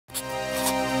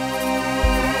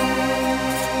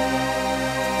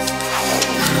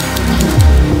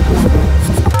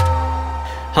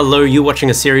Hello, you're watching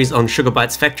a series on Sugar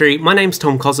Bytes Factory. My name's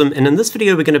Tom Cosm, and in this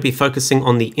video we're going to be focusing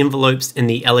on the envelopes and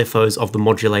the LFOs of the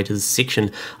modulators section.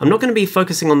 I'm not going to be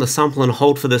focusing on the sample and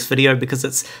hold for this video because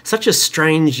it's such a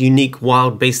strange, unique,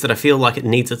 wild beast that I feel like it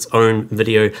needs its own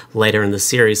video later in the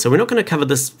series. So we're not going to cover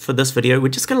this for this video, we're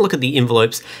just going to look at the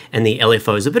envelopes and the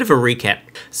LFOs, a bit of a recap.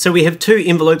 So we have two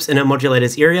envelopes in our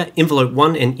modulators area, envelope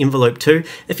 1 and envelope 2.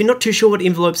 If you're not too sure what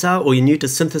envelopes are or you're new to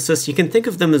synthesis, you can think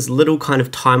of them as little kind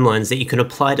of timelines that you can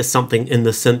apply to something in the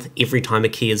synth every time a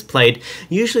key is played.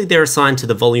 Usually they're assigned to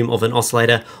the volume of an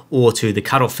oscillator or to the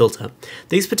cutoff filter.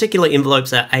 These particular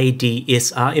envelopes are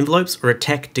ADSR envelopes, or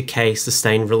attack, decay,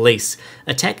 sustain, release.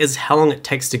 Attack is how long it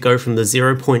takes to go from the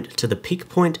 0 point to the peak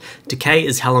point. Decay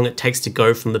is how long it takes to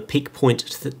go from the peak point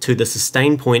to the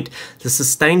sustain point. The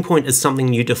sustain point is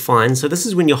something you define, so this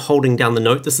is when you're holding down the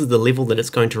note, this is the level that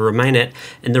it's going to remain at,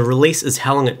 and the release is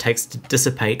how long it takes to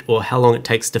dissipate or how long it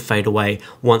takes to fade away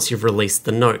once you've released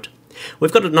the note.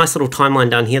 We've got a nice little timeline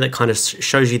down here that kind of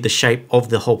shows you the shape of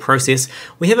the whole process.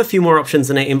 We have a few more options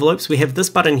in our envelopes. We have this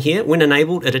button here. When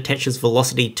enabled, it attaches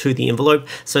velocity to the envelope.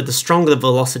 So the stronger the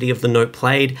velocity of the note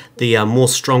played, the more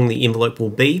strong the envelope will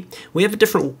be. We have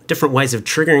different ways of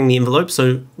triggering the envelope.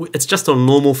 So it's just on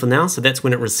normal for now. So that's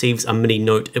when it receives a MIDI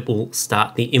note, it will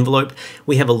start the envelope.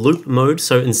 We have a loop mode.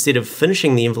 So instead of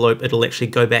finishing the envelope, it'll actually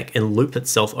go back and loop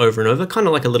itself over and over, kind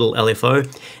of like a little LFO.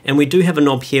 And we do have a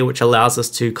knob here which allows us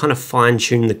to kind of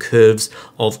fine-tune the curves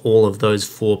of all of those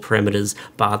four parameters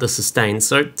bar the sustain.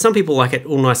 So some people like it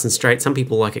all nice and straight, some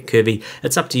people like it curvy.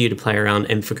 It's up to you to play around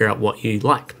and figure out what you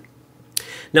like.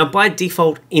 Now by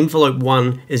default, envelope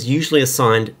 1 is usually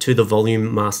assigned to the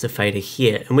volume master fader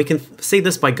here, and we can see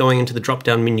this by going into the drop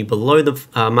down menu below the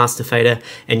master fader,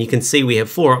 and you can see we have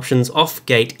four options: off,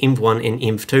 gate, env1 and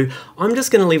env2. I'm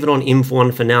just going to leave it on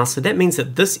env1 for now, so that means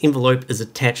that this envelope is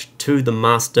attached to the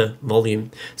master volume.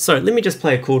 So let me just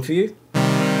play a chord for you.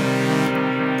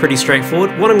 Pretty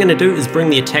straightforward. What I'm going to do is bring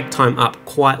the attack time up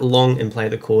quite long and play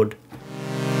the chord.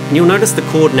 And you'll notice the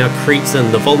chord now creeps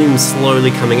in, the volume's slowly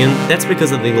coming in. That's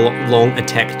because of the long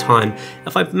attack time.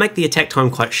 If I make the attack time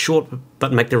quite short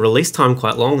but make the release time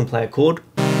quite long and play a chord,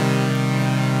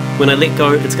 when I let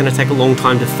go it's going to take a long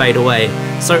time to fade away.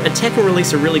 So attack and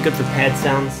release are really good for pad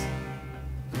sounds.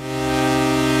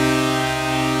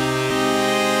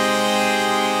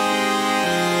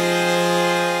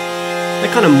 They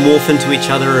kind of morph into each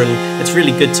other, and it's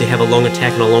really good to have a long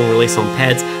attack and a long release on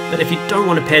pads. But if you don't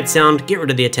want a pad sound, get rid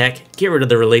of the attack, get rid of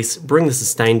the release, bring the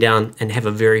sustain down, and have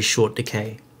a very short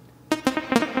decay.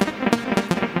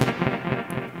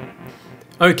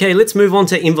 Okay, let's move on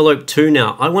to envelope 2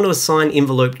 now. I want to assign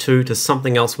envelope 2 to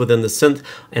something else within the synth,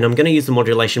 and I'm going to use the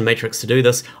modulation matrix to do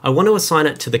this. I want to assign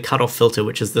it to the cutoff filter,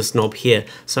 which is this knob here.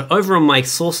 So over on my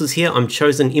sources here, I'm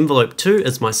chosen envelope 2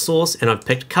 as my source, and I've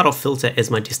picked cutoff filter as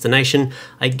my destination.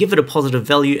 I give it a positive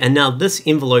value, and now this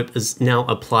envelope is now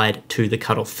applied to the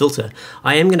cutoff filter.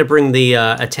 I am going to bring the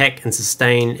attack and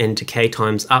sustain and decay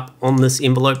times up on this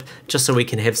envelope, just so we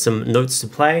can have some notes to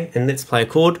play, and let's play a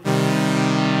chord.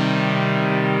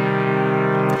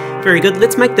 Very good.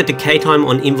 Let's make the decay time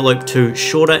on envelope 2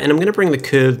 shorter, and I'm going to bring the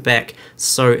curve back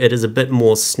so it is a bit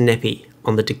more snappy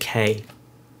on the decay.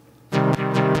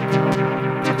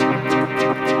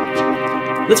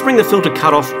 Let's bring the filter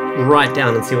cutoff right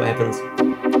down and see what happens.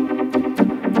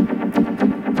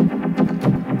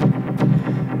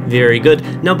 Very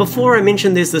good. Now before I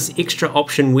mentioned there's this extra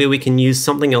option where we can use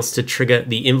something else to trigger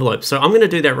the envelope. So I'm going to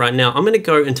do that right now. I'm going to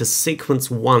go into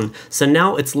sequence 1. So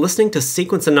now it's listening to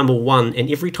sequencer number 1, and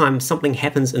every time something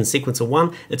happens in sequencer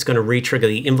 1, it's going to re-trigger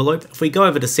the envelope. If we go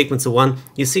over to sequencer 1,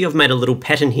 you see I've made a little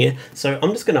pattern here. So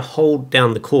I'm just going to hold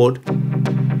down the chord.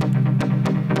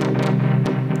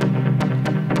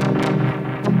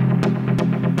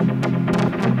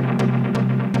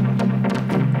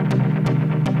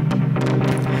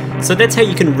 So that's how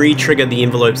you can re-trigger the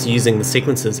envelopes using the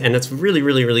sequences, and it's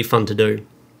really fun to do.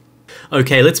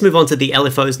 Okay, let's move on to the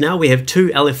LFOs now. We have two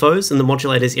LFOs in the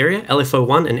modulators area,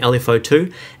 LFO1 and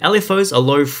LFO2. LFOs are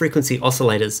low frequency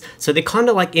oscillators, so they're kind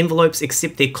of like envelopes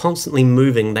except they're constantly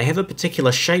moving. They have a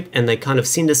particular shape and they kind of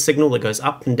send a signal that goes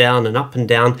up and down and up and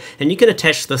down, and you can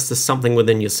attach this to something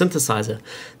within your synthesizer.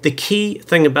 The key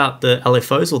thing about the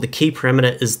LFOs, or the key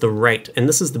parameter, is the rate, and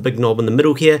this is the big knob in the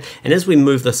middle here, and as we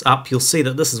move this up you'll see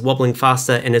that this is wobbling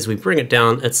faster, and as we bring it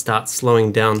down it starts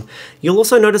slowing down. You'll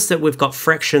also notice that we've got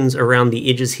fractions around the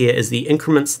edges here is the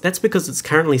increments. That's because it's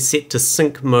currently set to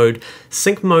sync mode.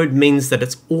 Sync mode means that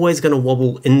it's always going to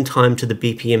wobble in time to the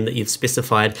BPM that you've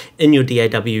specified in your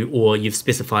DAW or you've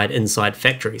specified inside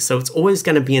Factory. So it's always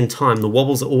going to be in time. The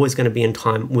wobbles are always going to be in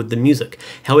time with the music.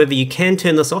 However, you can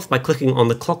turn this off by clicking on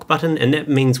the clock button, and that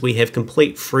means we have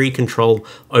complete free control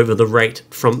over the rate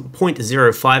from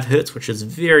 0.05 Hertz, which is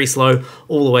very slow,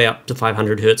 all the way up to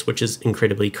 500 Hertz, which is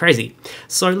incredibly crazy.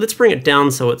 So let's bring it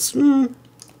down so it's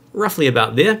roughly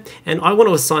about there, and I want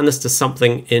to assign this to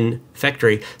something in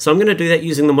Factory. So I'm going to do that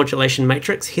using the Modulation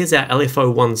Matrix. Here's our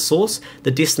LFO1 source.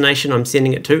 The destination I'm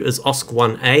sending it to is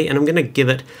OSC1A, and I'm going to give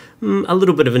it a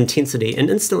little bit of intensity, and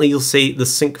instantly you'll see the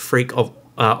sync freak of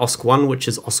OSC1, which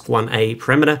is OSC1A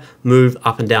parameter, move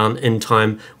up and down in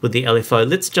time with the LFO.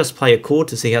 Let's just play a chord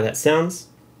to see how that sounds.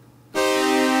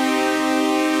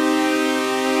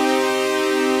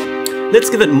 Let's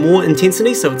give it more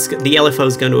intensity, so the LFO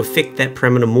is going to affect that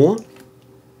parameter more.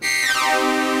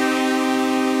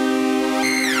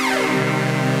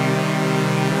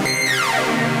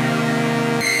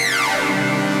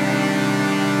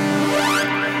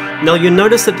 Now you'll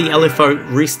notice that the LFO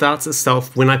restarts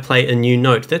itself when I play a new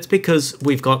note. That's because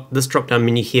we've got this drop down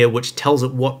menu here which tells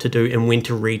it what to do and when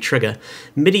to re-trigger.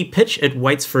 MIDI pitch, it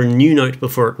waits for a new note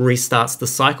before it restarts the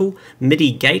cycle.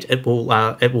 MIDI gate, it will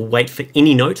wait for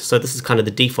any note, so this is kind of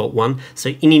the default one.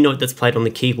 So any note that's played on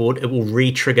the keyboard, it will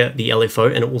re-trigger the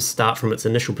LFO and it will start from its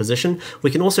initial position.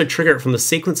 We can also trigger it from the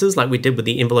sequences like we did with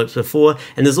the envelopes before,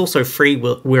 and there's also free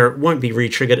where it won't be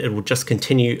re-triggered, it will just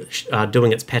continue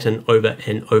doing its pattern over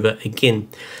and over again.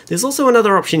 There's also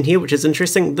another option here which is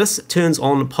interesting. This turns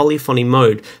on polyphony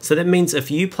mode, so that means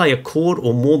if you play a chord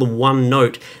or more than one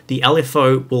note, the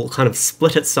LFO will kind of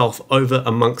split itself over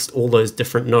amongst all those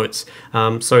different notes.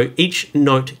 So each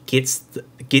note gets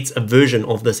a version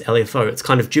of this LFO. It's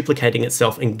kind of duplicating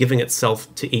itself and giving itself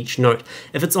to each note.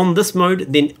 If it's on this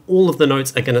mode, then all of the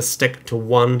notes are going to stick to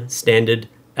one standard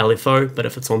LFO, but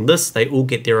if it's on this, they all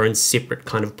get their own separate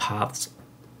kind of paths.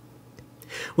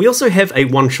 We also have a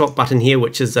one-shot button here,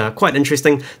 which is quite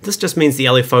interesting. This just means the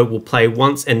LFO will play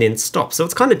once and then stop, so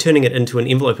it's kind of turning it into an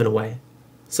envelope in a way.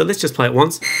 So let's just play it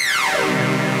once.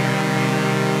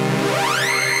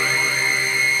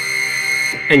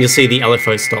 And you'll see the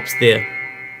LFO stops there.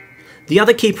 The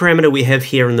other key parameter we have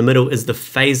here in the middle is the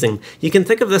phasing. You can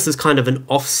think of this as kind of an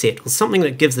offset, or something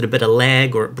that gives it a bit of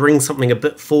lag, or it brings something a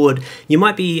bit forward. You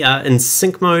might be in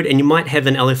sync mode and you might have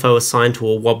an LFO assigned to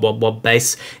a wob wob wob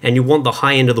bass, and you want the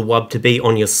high end of the wob to be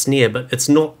on your snare, but it's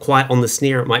not quite on the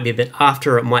snare. It might be a bit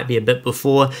after, it might be a bit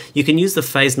before. You can use the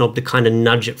phase knob to kind of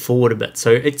nudge it forward a bit.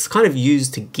 So it's kind of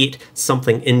used to get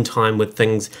something in time with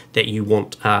things that you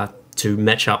want to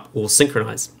match up or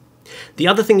synchronize. The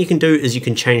other thing you can do is you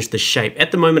can change the shape.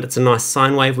 At the moment it's a nice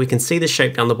sine wave. We can see the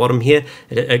shape down the bottom here.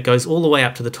 It goes all the way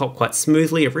up to the top quite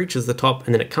smoothly. It reaches the top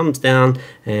and then it comes down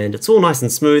and it's all nice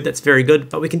and smooth. That's very good.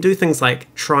 But we can do things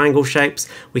like triangle shapes.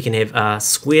 We can have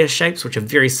square shapes which are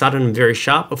very sudden and very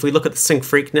sharp. If we look at the sync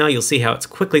freak now, you'll see how it's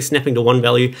quickly snapping to one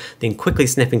value, then quickly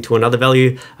snapping to another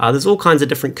value. There's all kinds of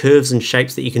different curves and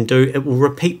shapes that you can do. It will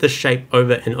repeat this shape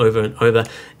over and over and over.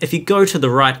 If you go to the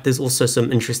right, there's also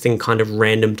some interesting kind of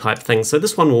random type things. So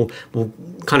this one will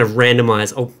kind of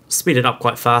randomize. I'll speed it up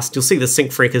quite fast. You'll see the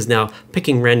sync freak is now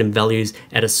picking random values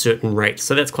at a certain rate.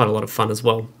 So that's quite a lot of fun as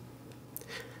well.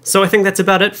 So I think that's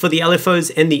about it for the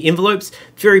LFOs and the envelopes.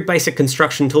 Very basic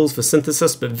construction tools for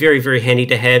synthesis, but very, very handy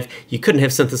to have. You couldn't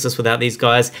have synthesis without these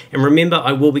guys. And remember,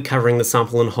 I will be covering the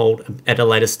sample and hold at a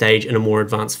later stage in a more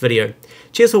advanced video.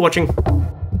 Cheers for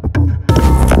watching.